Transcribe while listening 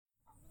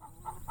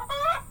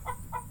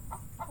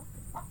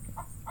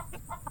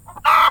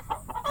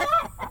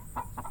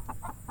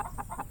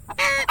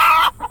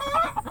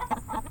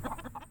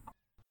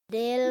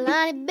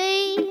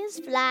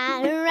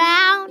flying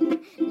around,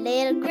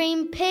 little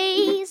green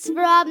peas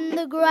from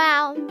the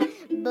ground,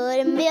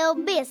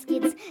 buttermilk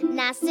biscuits,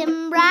 nice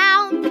and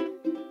brown.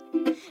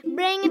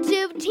 Bring it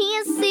to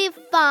Tennessee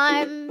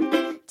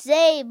farm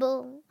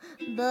table.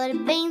 Butter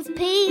beans,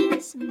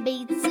 peas,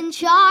 beets and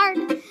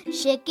chard,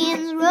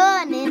 chickens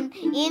running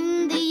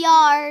in the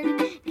yard,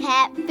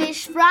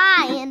 catfish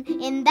frying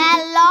in that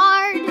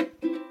lard.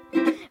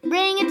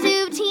 Bring it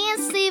to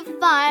Tennessee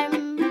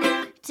farm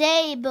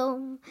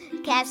table.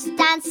 Cast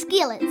iron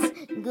skillets,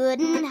 good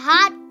and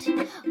hot.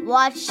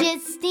 Watch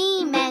it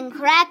steam and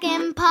crack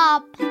and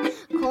pop.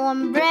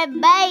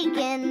 Cornbread,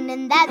 bacon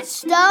in that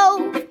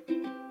stove.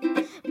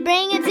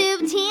 Bring it to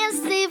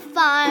Tennessee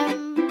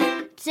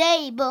farm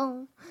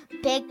table.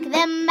 Pick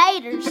them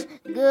maters,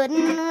 good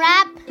and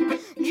ripe.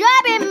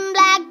 Dropping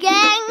black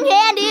and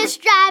candy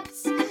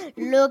stripes.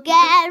 Look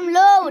at 'em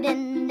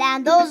loading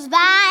down those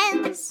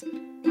vines.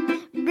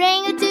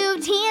 Bring it to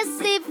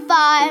Tennessee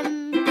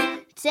farm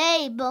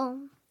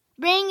table.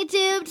 Bring it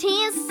to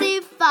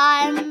Tennessee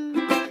farm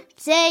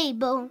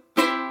table.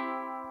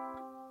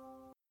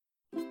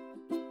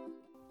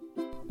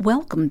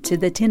 Welcome to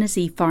the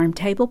Tennessee Farm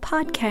Table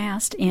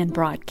podcast and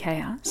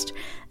broadcast,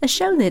 a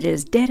show that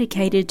is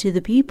dedicated to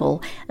the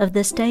people of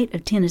the state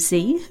of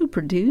Tennessee who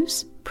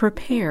produce,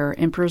 prepare,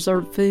 and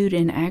preserve food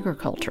and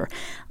agriculture,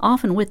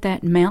 often with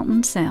that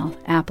Mountain South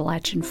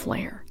Appalachian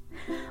flair.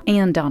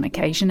 And on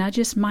occasion, I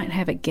just might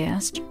have a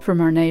guest from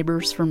our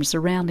neighbors from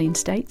surrounding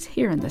states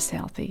here in the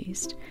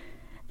Southeast.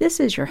 This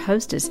is your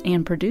hostess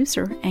and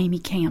producer, Amy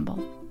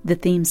Campbell. The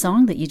theme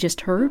song that you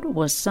just heard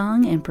was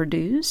sung and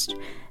produced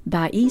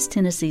by East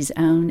Tennessee's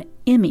own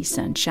Emmy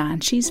Sunshine.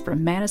 She's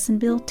from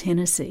Madisonville,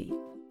 Tennessee.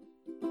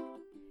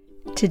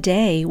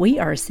 Today, we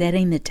are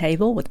setting the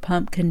table with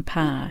pumpkin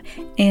pie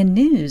and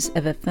news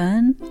of a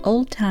fun,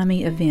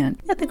 old-timey event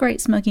at the Great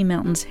Smoky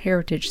Mountains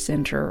Heritage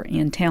Center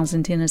in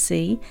Townsend,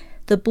 Tennessee,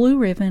 the Blue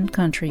Ribbon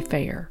Country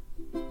Fair.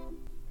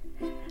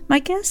 My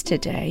guests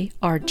today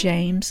are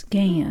James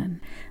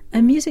Gann,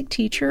 a music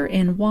teacher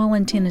in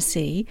Wallen,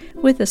 Tennessee,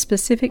 with a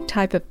specific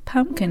type of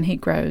pumpkin he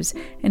grows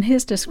and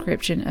his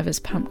description of his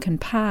pumpkin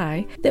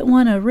pie that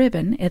won a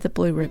ribbon at the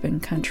Blue Ribbon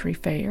Country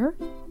Fair.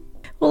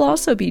 We'll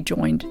also be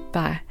joined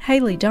by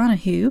Haley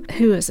Donahue,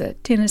 who is a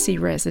Tennessee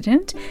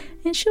resident,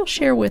 and she'll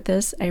share with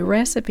us a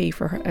recipe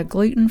for a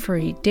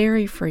gluten-free,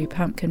 dairy-free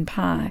pumpkin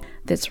pie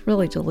that's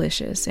really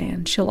delicious,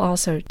 and she'll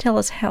also tell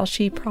us how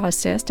she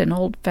processed an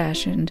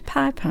old-fashioned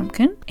pie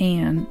pumpkin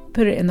and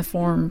put it in the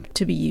form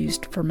to be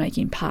used for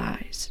making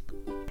pies.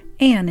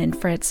 And in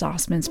Fred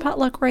Sossman's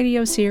Potluck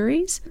Radio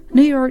series,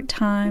 New York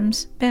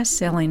Times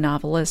best-selling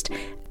novelist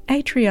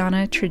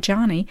Adriana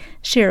Trigiani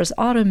shares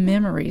autumn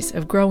memories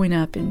of growing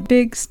up in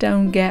Big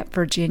Stone Gap,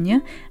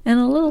 Virginia, and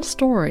a little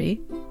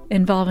story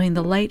involving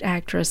the late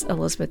actress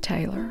Elizabeth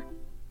Taylor.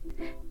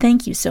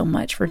 Thank you so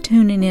much for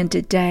tuning in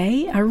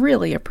today. I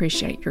really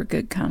appreciate your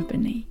good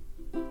company.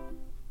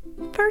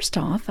 First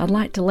off, I'd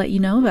like to let you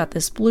know about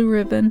this Blue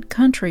Ribbon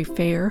Country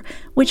Fair,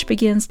 which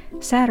begins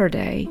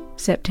Saturday,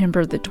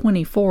 September the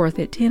 24th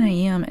at 10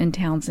 a.m. in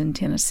Townsend,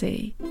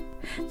 Tennessee.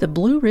 The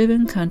Blue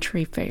Ribbon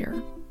Country Fair.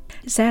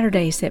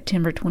 Saturday,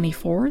 September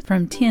 24th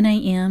from 10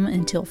 a.m.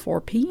 until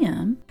 4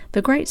 p.m.,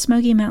 the Great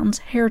Smoky Mountains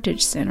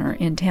Heritage Center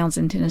in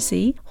Townsend,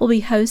 Tennessee will be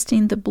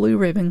hosting the Blue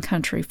Ribbon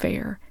Country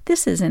Fair.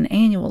 This is an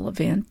annual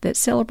event that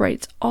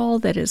celebrates all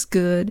that is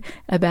good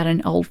about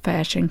an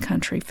old-fashioned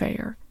country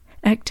fair.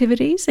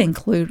 Activities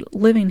include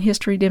living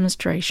history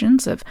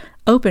demonstrations of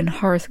open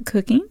hearth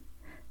cooking,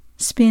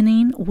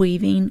 spinning,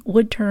 weaving,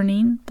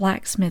 wood-turning,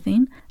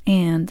 blacksmithing,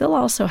 and they'll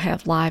also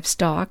have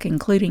livestock,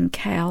 including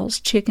cows,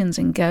 chickens,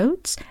 and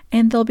goats,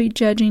 and they'll be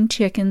judging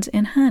chickens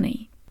and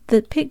honey.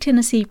 The Pick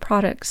Tennessee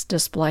Products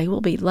display will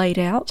be laid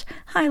out,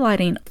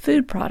 highlighting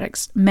food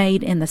products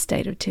made in the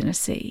state of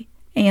Tennessee.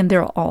 And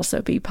there will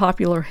also be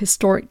popular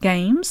historic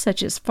games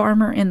such as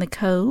Farmer in the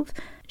Cove,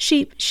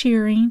 sheep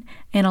shearing,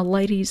 and a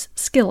ladies'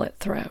 skillet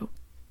throw.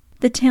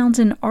 The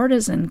Townsend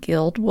Artisan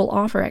Guild will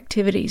offer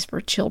activities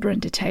for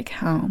children to take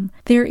home.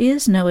 There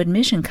is no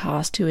admission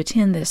cost to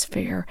attend this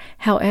fair.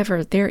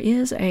 However, there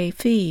is a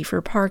fee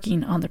for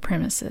parking on the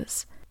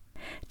premises.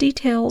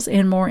 Details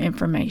and more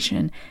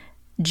information,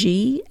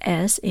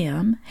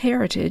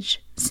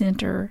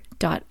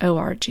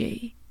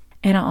 gsmheritagecenter.org.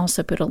 And I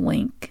also put a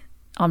link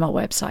on my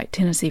website,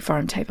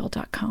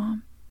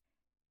 TennesseeFarmTable.com.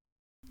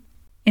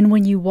 And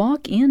when you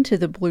walk into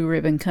the Blue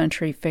Ribbon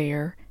Country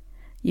Fair,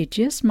 you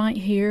just might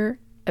hear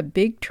a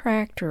big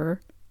tractor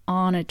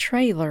on a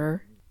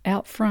trailer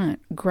out front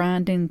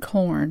grinding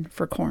corn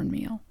for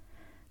cornmeal.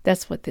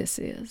 That's what this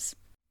is.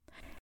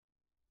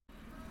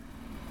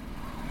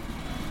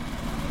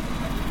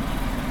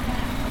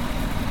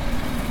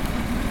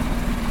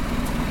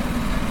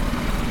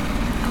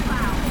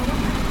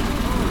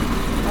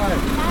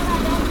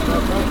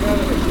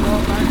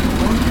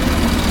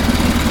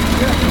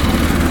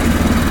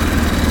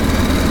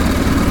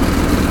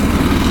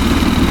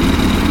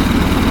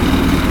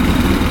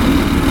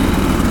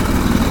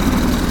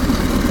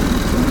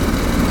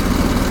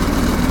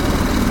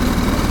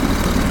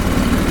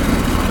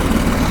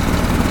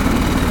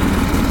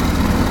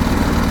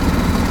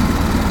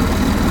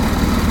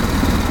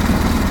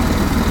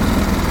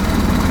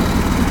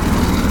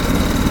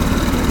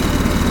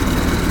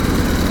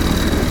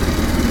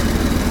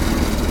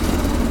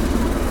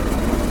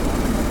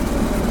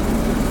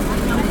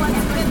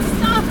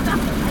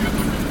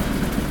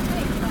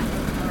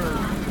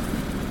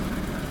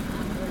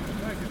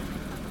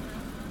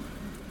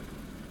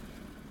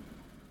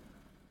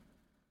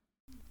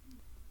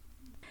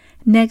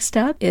 Next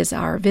up is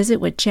our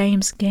visit with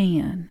James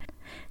Gann.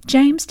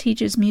 James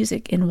teaches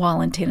music in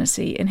Wallen,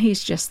 Tennessee, and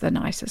he's just the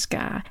nicest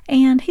guy.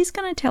 And he's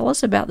going to tell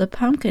us about the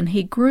pumpkin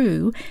he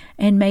grew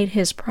and made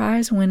his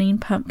prize-winning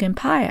pumpkin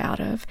pie out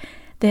of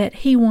that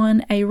he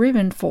won a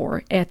ribbon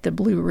for at the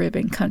Blue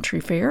Ribbon Country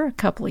Fair a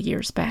couple of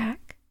years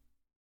back.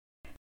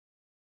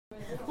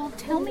 Well,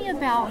 tell me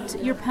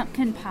about your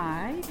pumpkin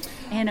pie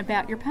and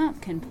about your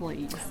pumpkin,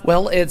 please.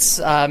 Well, it's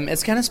kind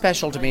of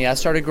special to me. I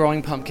started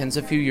growing pumpkins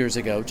a few years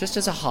ago just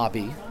as a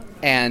hobby.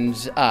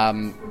 And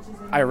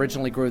I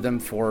originally grew them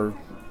for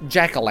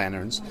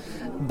jack-o'-lanterns,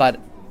 but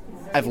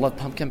I've loved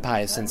pumpkin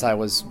pie since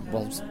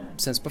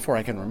since before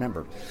I can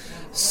remember.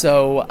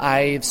 So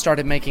I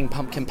started making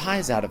pumpkin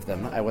pies out of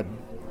them. I would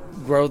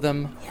grow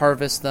them,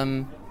 harvest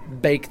them,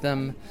 bake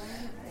them,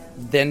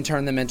 then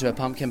turn them into a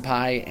pumpkin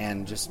pie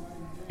and just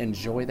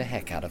enjoy the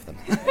heck out of them.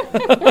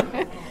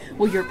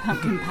 Well, your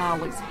pumpkin pie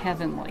looks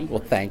heavenly. Well,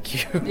 thank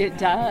you. It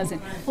does.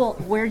 Well,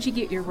 where'd you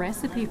get your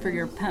recipe for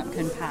your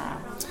pumpkin pie?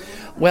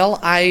 Well,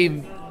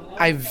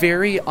 I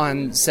vary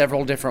on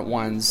several different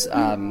ones.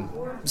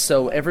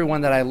 So every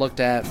one that I looked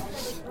at,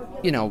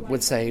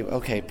 would say,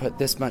 okay, put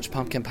this much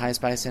pumpkin pie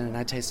spice in, and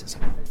I taste it.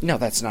 No,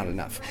 that's not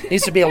enough. It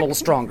needs to be a little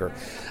stronger.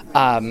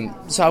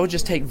 So I would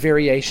just take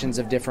variations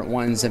of different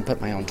ones and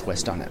put my own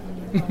twist on it.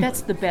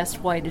 That's the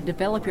best way to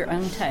develop your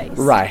own taste.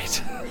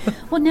 Right.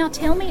 Well, now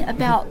tell me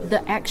about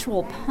the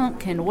actual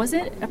pumpkin. Was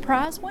it a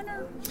prize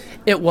winner?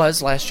 It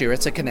was last year.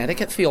 It's a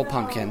Connecticut field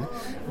pumpkin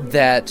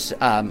that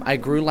I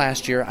grew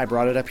last year. I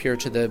brought it up here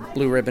to the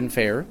Blue Ribbon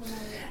Fair,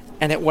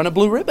 and it won a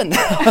blue ribbon.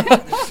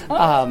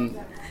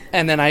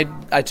 And then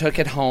I took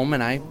it home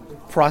and I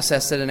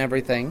processed it and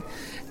everything,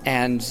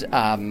 and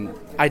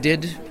I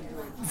did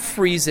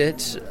freeze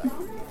it.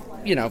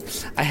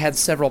 I had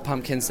several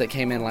pumpkins that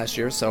came in last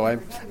year, so I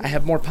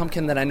have more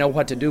pumpkin than I know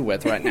what to do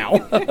with right now.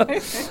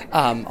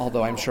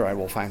 Although I'm sure I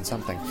will find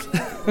something.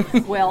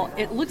 Well,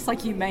 it looks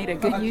like you made a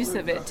good use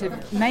of it to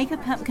make a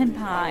pumpkin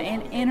pie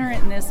and enter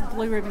it in this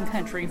Blue Ribbon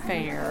Country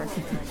Fair.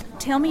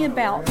 Tell me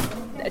about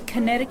a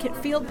Connecticut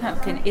field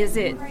pumpkin. Is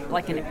it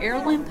like an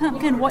heirloom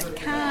pumpkin? What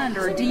kind,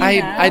 or do you know?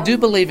 I do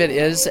believe it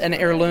is an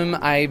heirloom.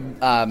 I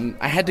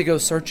had to go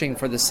searching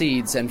for the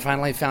seeds and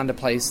finally found a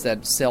place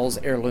that sells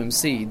heirloom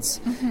seeds.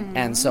 Mm-hmm.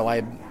 And so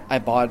I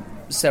bought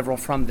several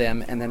from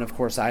them, and then of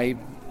course I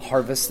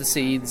harvest the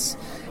seeds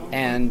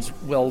and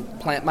will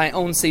plant my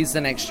own seeds the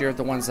next year,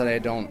 the ones that I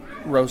don't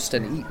roast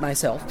and eat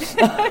myself.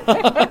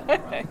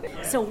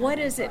 So what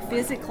does it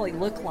physically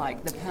look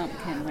like, the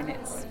pumpkin, when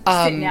it's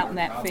sitting out in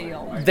that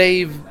field?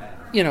 They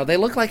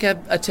look like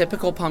a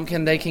typical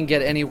pumpkin. They can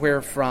get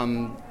anywhere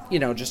from,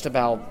 just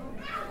about,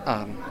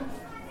 I'm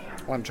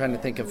trying to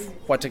think of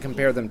what to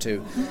compare them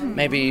to. Mm-hmm.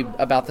 Maybe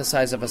about the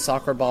size of a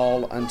soccer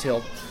ball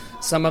until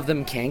some of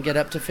them can get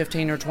up to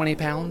 15 or 20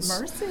 pounds.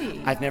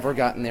 Mercy. I've never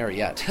gotten there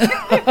yet.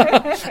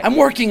 I'm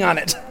working on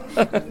it.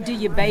 Do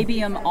you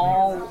baby them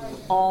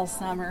all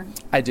summer?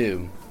 I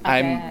do.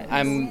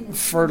 I'm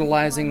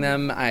fertilizing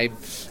them. I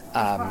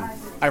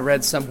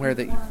read somewhere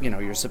that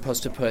you're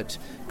supposed to put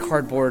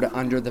cardboard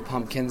under the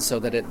pumpkin so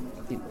that it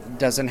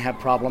doesn't have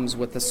problems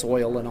with the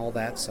soil and all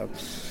that. So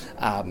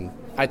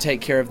I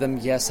take care of them.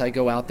 Yes, I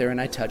go out there and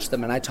I touch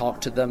them and I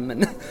talk to them,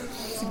 and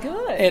it's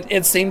good.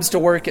 It seems to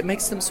work. It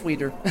makes them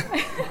sweeter.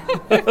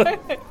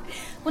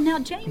 Well, now,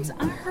 James,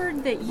 I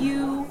heard that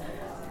you.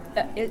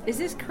 Is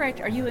this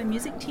correct? Are you a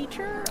music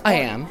teacher? I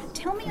am.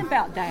 Tell me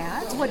about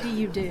that. What do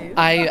you do?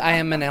 I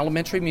am an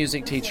elementary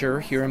music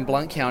teacher here in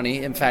Blount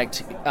County. In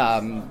fact,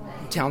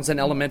 Townsend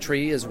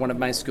Elementary is one of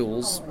my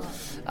schools.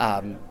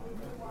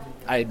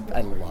 I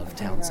love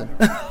Townsend.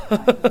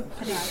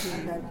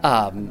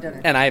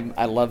 And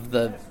I love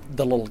the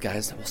little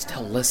guys that will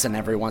still listen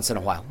every once in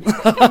a while.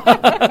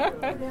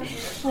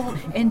 Well,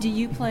 and do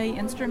you play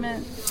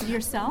instruments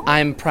yourself?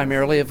 I'm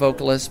primarily a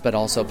vocalist, but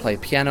also play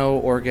piano,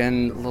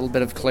 organ, a little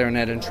bit of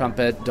clarinet and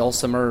trumpet,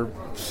 dulcimer.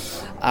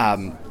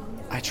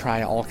 I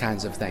try all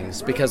kinds of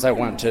things because I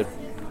want to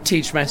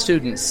teach my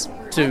students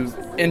to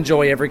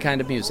enjoy every kind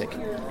of music.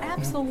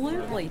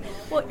 Absolutely.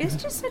 Well, it's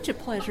just such a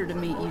pleasure to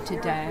meet you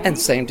today. And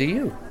same to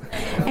you.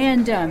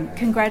 And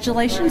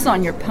congratulations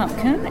on your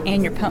pumpkin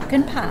and your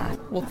pumpkin pie.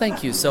 Well,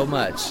 thank you so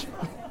much.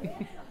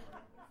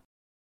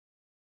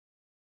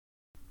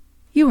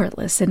 You are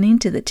listening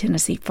to the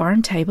Tennessee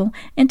Farm Table,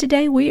 and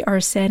today we are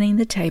setting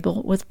the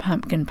table with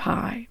pumpkin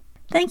pie.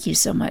 Thank you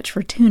so much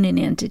for tuning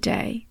in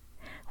today.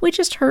 We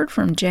just heard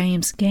from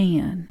James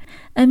Gann,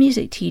 a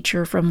music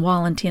teacher from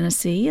Wallen,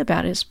 Tennessee,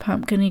 about his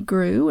pumpkin he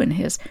grew and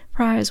his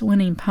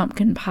prize-winning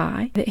pumpkin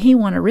pie that he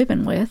won a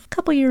ribbon with a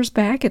couple years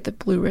back at the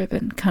Blue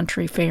Ribbon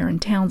Country Fair in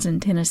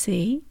Townsend,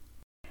 Tennessee.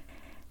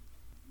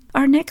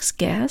 Our next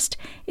guest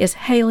is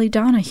Haley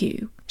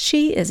Donahue.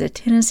 She is a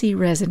Tennessee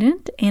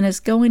resident and is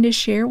going to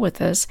share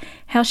with us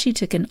how she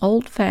took an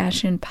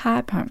old-fashioned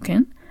pie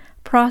pumpkin,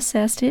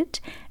 processed it,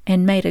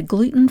 and made a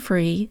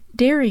gluten-free,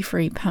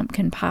 dairy-free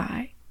pumpkin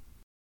pie.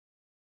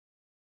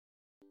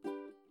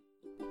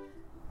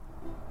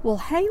 Well,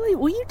 Haley,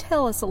 will you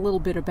tell us a little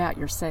bit about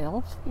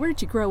yourself? Where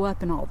did you grow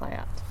up and all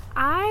that?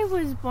 I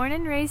was born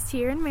and raised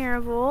here in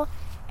Maryville,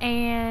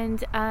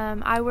 and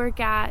I work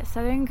at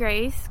Southern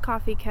Grace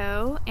Coffee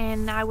Co.,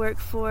 and I work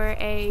for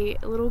a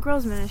little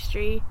girls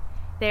ministry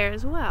there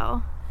as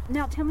well.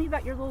 Now tell me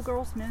about your little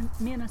girls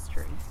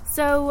ministry.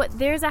 So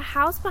there's a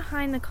house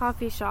behind the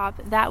coffee shop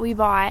that we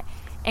bought,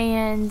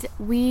 and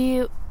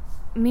me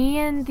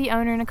and the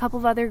owner and a couple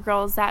of other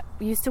girls that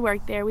used to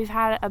work there, we've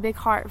had a big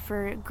heart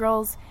for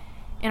girls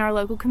in our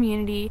local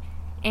community,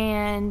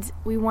 and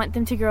we want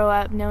them to grow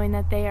up knowing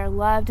that they are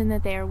loved and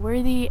that they are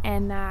worthy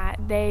and that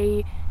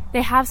they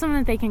have someone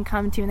that they can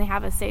come to and they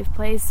have a safe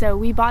place. So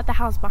we bought the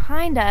house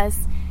behind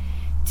us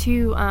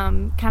to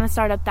kind of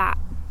start up that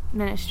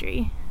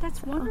ministry.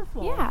 That's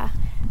wonderful. Yeah.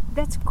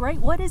 That's great.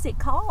 What is it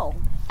called?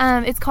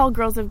 It's called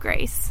Girls of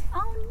Grace.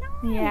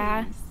 Oh, nice.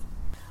 Yeah.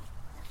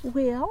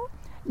 Well,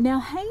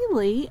 now,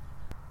 Haley,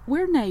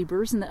 we're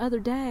neighbors, and the other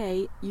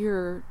day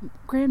your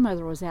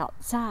grandmother was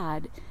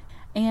outside,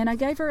 and I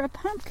gave her a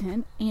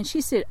pumpkin, and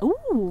she said,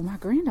 "Ooh, my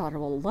granddaughter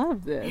will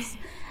love this."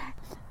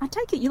 I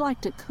take it you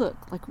like to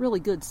cook, like really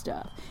good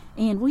stuff.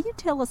 And will you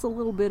tell us a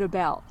little bit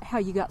about how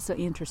you got so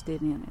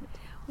interested in it?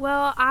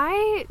 Well,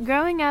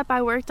 growing up,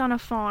 I worked on a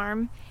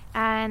farm,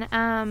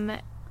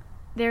 and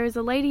there was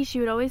a lady, she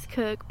would always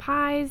cook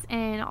pies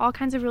and all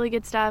kinds of really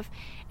good stuff,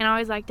 and I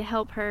always liked to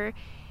help her.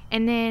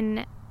 And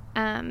then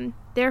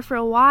there for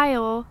a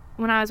while,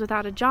 when I was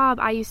without a job,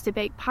 I used to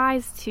bake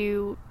pies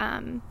to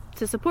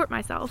support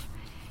myself.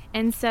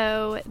 And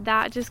so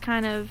that just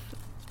kind of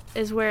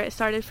is where it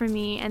started for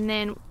me. And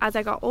then as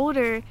I got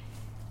older,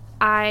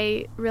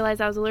 I realized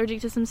I was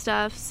allergic to some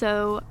stuff,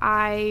 so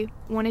I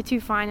wanted to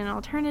find an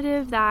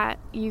alternative that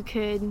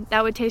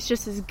would taste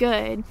just as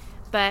good,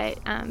 but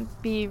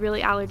be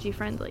really allergy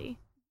friendly.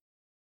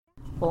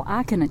 Well,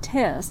 I can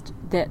attest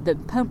that the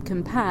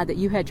pumpkin pie that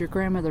you had your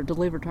grandmother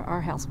deliver to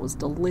our house was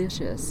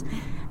delicious.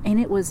 And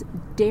it was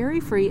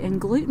dairy-free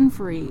and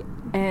gluten-free,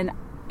 and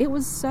it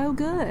was so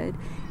good.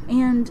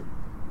 And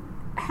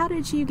how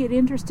did you get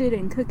interested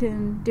in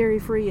cooking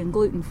dairy-free and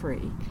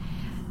gluten-free?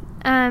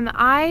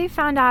 I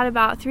found out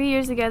about 3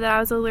 years ago that I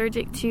was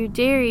allergic to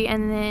dairy,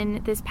 and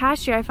then this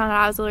past year I found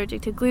out I was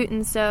allergic to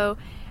gluten. And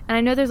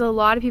I know there's a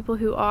lot of people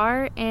who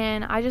are,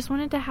 and I just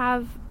wanted to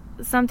have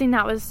something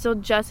that was still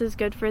just as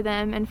good for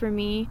them and for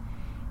me.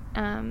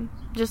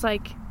 Just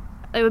like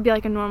it would be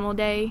like a normal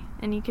day,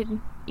 and you could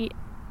eat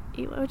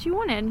what you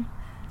wanted.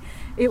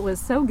 It was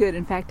so good.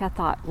 In fact, I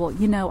thought, well,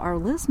 our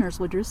listeners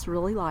would just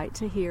really like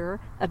to hear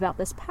about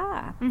this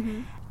pie.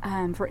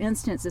 Mm-hmm. For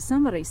instance, if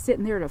somebody's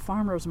sitting there at a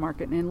farmer's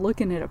market and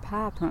looking at a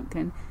pie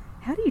pumpkin,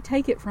 how do you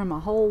take it from a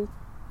whole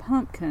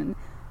pumpkin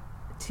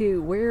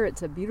to where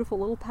it's a beautiful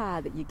little pie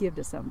that you give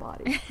to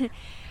somebody?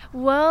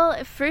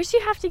 Well, first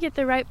you have to get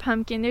the right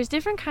pumpkin. There's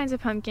different kinds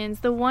of pumpkins.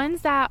 The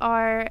ones that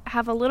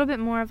have a little bit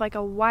more of like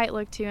a white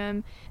look to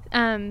them,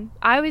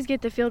 I always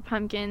get the field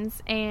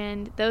pumpkins,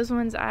 and those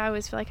ones I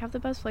always feel like have the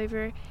best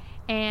flavor.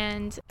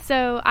 And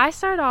so I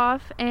start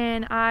off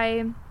and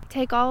I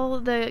take all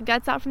the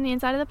guts out from the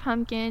inside of the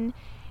pumpkin,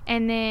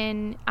 and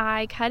then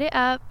I cut it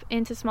up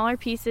into smaller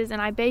pieces,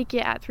 and I bake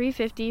it at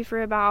 350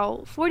 for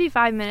about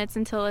 45 minutes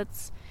until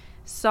it's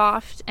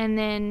soft. And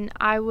then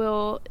I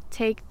will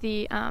take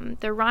the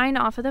rind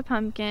off of the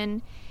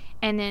pumpkin,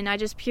 and then I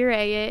just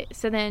puree it.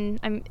 So then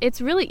it's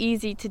really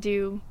easy to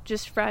do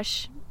just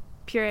fresh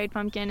pureed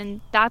pumpkin,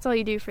 and that's all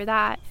you do for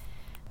that.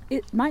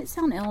 It might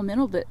sound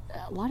elemental, but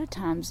a lot of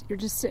times you're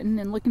just sitting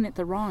and looking at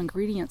the raw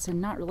ingredients and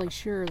not really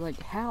sure,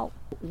 like, how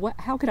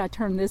could I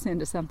turn this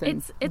into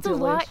something It's a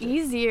lot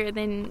easier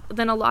than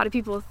a lot of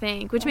people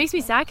think, which makes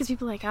me sad, because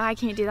people are like, I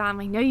can't do that. I'm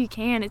like, no, you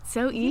can. It's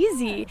so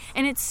easy,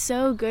 and it's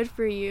so good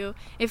for you.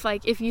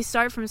 If you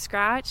start from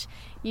scratch,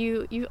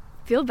 you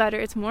feel better,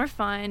 it's more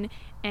fun,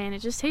 and it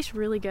just tastes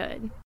really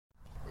good.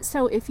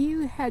 So if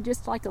you had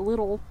just like a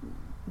little,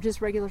 just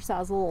regular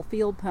size little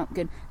field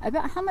pumpkin,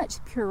 about how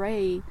much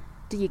puree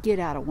do you get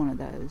out of one of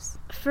those?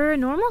 For a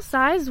normal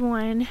size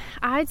one,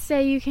 I'd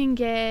say you can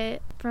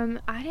get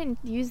I didn't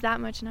use that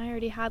much, and I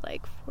already had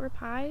like 4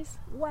 pies.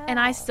 Wow. And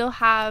I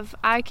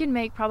could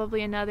make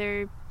probably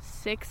another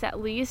 6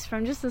 at least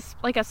from just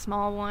a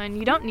small one.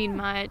 You don't need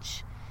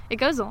much. It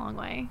goes a long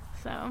way.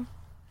 So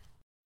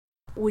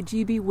would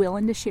you be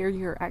willing to share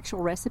your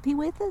actual recipe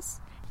with us?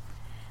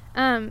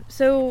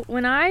 So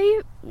when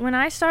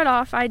I start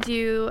off, I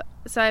do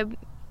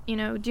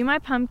my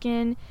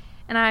pumpkin,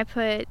 and I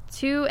put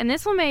 2, and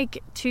this will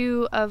make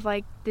 2 of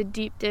like the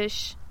deep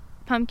dish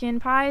pumpkin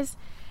pies.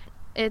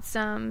 It's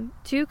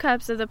 2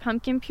 cups of the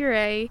pumpkin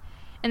puree,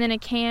 and then a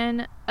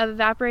can of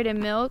evaporated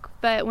milk.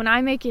 But when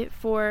I make it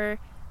for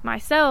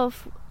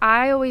myself,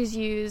 I always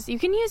you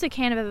can use a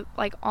can of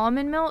like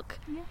almond milk.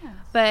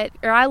 Yes.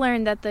 I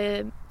learned that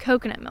the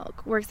coconut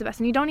milk works the best,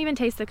 and you don't even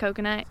taste the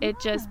coconut.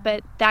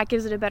 But that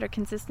gives it a better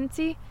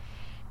consistency.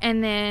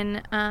 And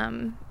then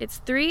it's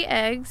 3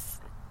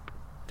 eggs,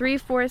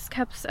 3/4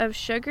 cups of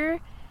sugar,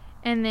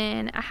 and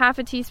then a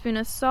 1/2 teaspoon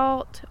of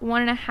salt,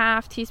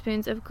 1.5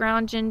 teaspoons of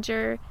ground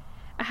ginger,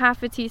 a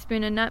 1/2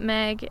 teaspoon of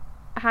nutmeg,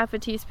 a 1/2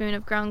 teaspoon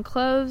of ground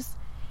cloves,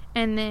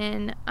 and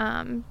then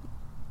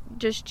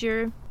just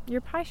your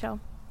your pie shell.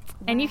 Wow.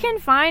 And you can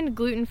find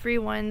gluten-free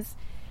ones.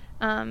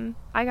 I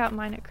got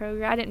mine at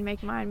Kroger. I didn't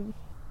make mine.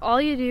 All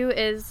you do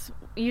is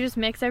you just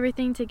mix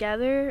everything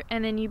together,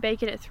 and then you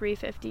bake it at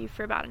 350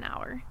 for about an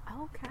hour.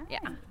 Okay.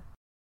 Yeah.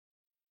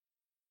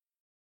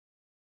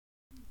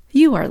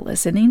 You are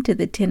listening to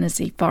the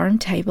Tennessee Farm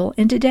Table,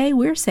 and today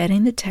we're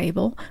setting the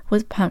table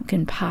with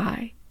pumpkin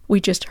pie. We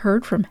just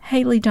heard from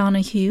Haley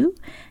Donahue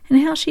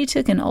and how she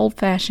took an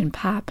old-fashioned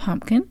pie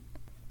pumpkin,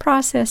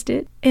 processed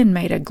it, and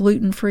made a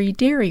gluten-free,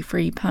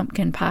 dairy-free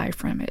pumpkin pie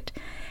from it.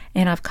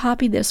 And I've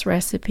copied this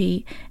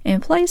recipe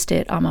and placed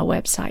it on my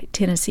website,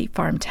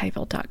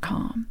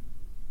 TennesseeFarmTable.com.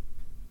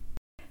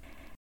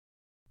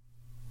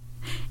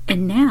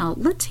 And now,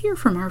 let's hear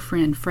from our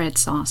friend Fred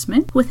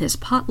Sossman with his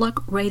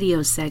Potluck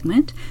Radio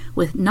segment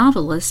with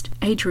novelist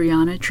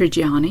Adriana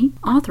Trigiani,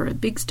 author of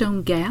Big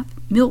Stone Gap,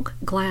 Milk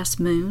Glass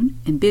Moon,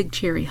 and Big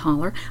Cherry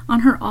Holler,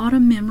 on her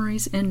autumn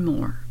memories and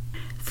more.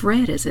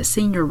 Fred is a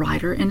senior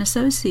writer and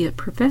associate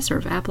professor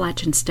of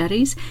Appalachian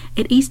Studies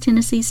at East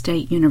Tennessee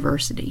State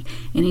University,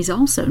 and he's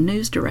also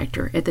news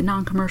director at the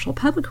non-commercial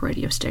public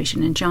radio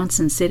station in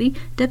Johnson City,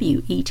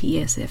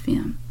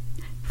 WETS-FM.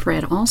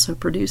 Fred also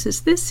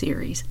produces this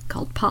series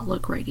called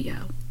Potluck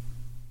Radio.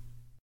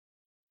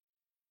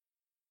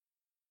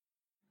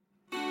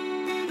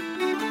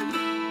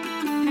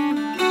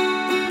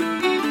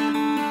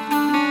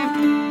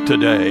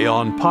 Today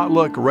on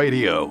Potluck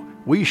Radio,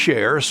 we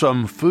share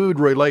some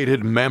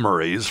food-related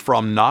memories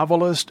from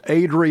novelist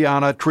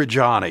Adriana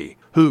Trigiani,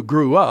 who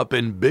grew up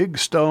in Big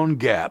Stone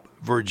Gap,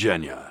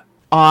 Virginia.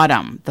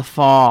 Autumn, the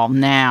fall,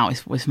 now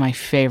was my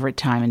favorite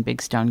time in Big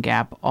Stone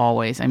Gap,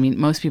 always. I mean,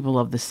 most people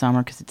love the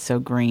summer because it's so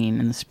green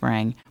in the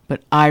spring,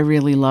 but I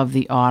really love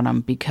the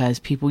autumn because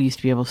people used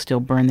to be able to still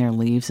burn their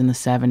leaves in the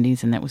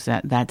 70s, and that was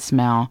that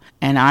smell.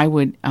 And I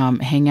would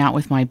hang out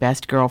with my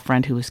best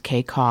girlfriend, who was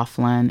Kay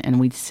Coughlin, and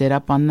we'd sit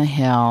up on the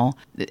hill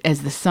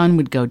as the sun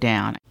would go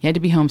down. You had to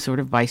be home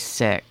sort of by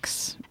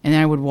 6, and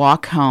then I would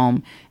walk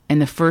home,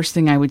 and the first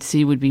thing I would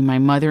see would be my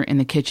mother in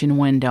the kitchen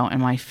window,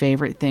 and my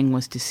favorite thing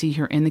was to see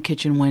her in the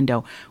kitchen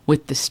window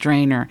with the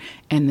strainer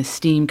and the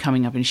steam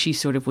coming up, and she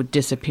sort of would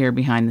disappear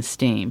behind the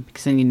steam,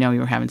 because then you know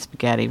you were having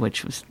spaghetti,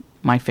 which was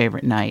my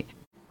favorite night.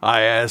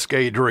 I asked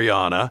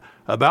Adriana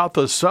about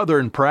the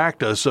Southern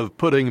practice of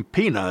putting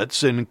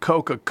peanuts in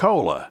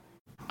Coca-Cola.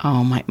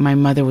 Oh, my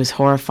mother was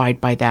horrified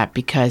by that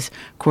because,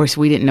 of course,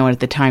 we didn't know it at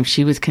the time.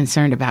 She was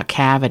concerned about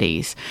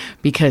cavities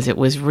because it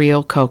was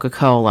real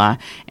Coca-Cola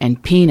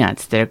and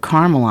peanuts that are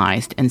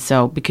caramelized. And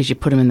so because you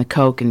put them in the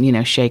Coke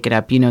and, shake it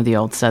up, the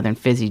old Southern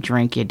fizzy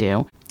drink you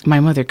do. My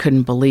mother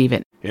couldn't believe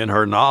it. In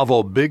her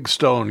novel Big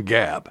Stone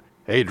Gap,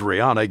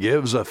 Adriana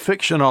gives a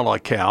fictional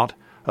account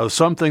of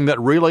something that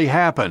really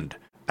happened.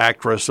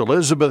 Actress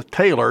Elizabeth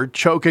Taylor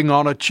choking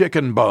on a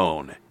chicken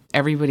bone.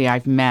 Everybody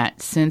I've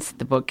met since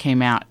the book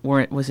came out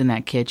was in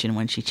that kitchen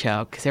when she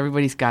choked, because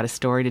everybody's got a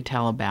story to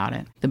tell about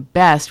it. The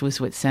best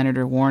was what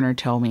Senator Warner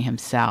told me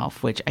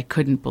himself, which I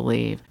couldn't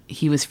believe.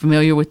 He was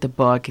familiar with the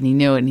book, and he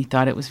knew it, and he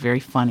thought it was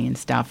very funny and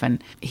stuff.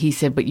 And he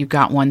said, "But you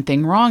got one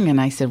thing wrong." And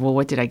I said, "Well,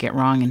 what did I get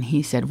wrong?" And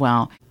he said,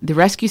 "Well, the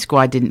rescue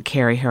squad didn't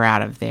carry her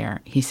out of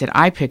there." He said,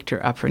 "I picked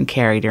her up and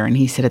carried her." And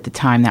he said at the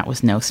time that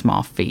was no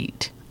small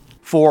feat.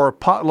 For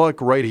Potluck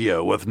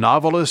Radio with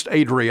novelist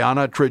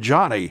Adriana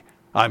Trigiani,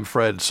 I'm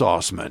Fred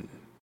Sossman.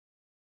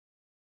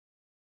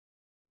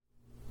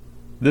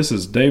 This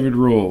is David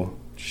Rule,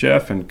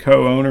 chef and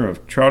co-owner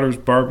of Trotter's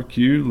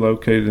Barbecue,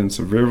 located in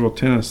Sevierville,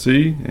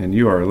 Tennessee, and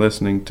you are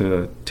listening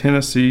to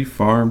Tennessee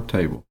Farm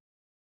Table.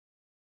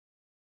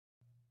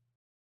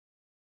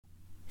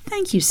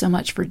 Thank you so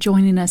much for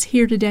joining us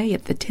here today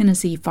at the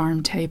Tennessee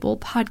Farm Table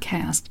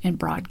podcast and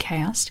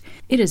broadcast.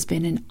 It has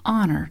been an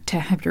honor to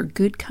have your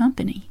good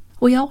company.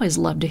 We always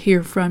love to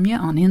hear from you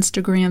on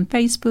Instagram,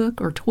 Facebook,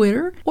 or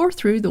Twitter, or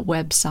through the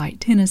website,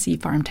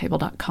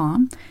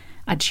 TennesseeFarmTable.com.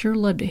 I'd sure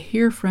love to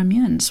hear from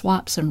you and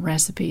swap some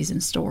recipes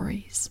and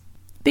stories.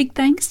 Big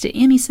thanks to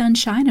Emmy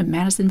Sunshine of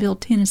Madisonville,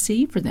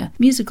 Tennessee for the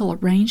musical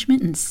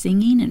arrangement and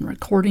singing and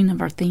recording of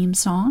our theme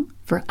song.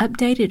 For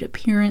updated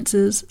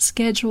appearances,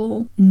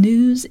 schedule,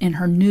 news, and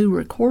her new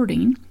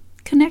recording,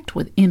 connect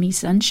with Emmy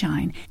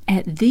Sunshine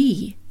at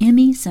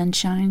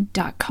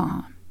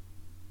theemmysunshine.com.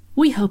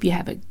 We hope you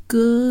have a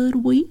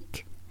good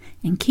week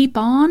and keep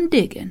on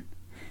digging.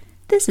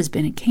 This has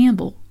been a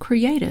Campbell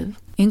Creative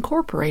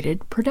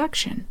Incorporated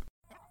production.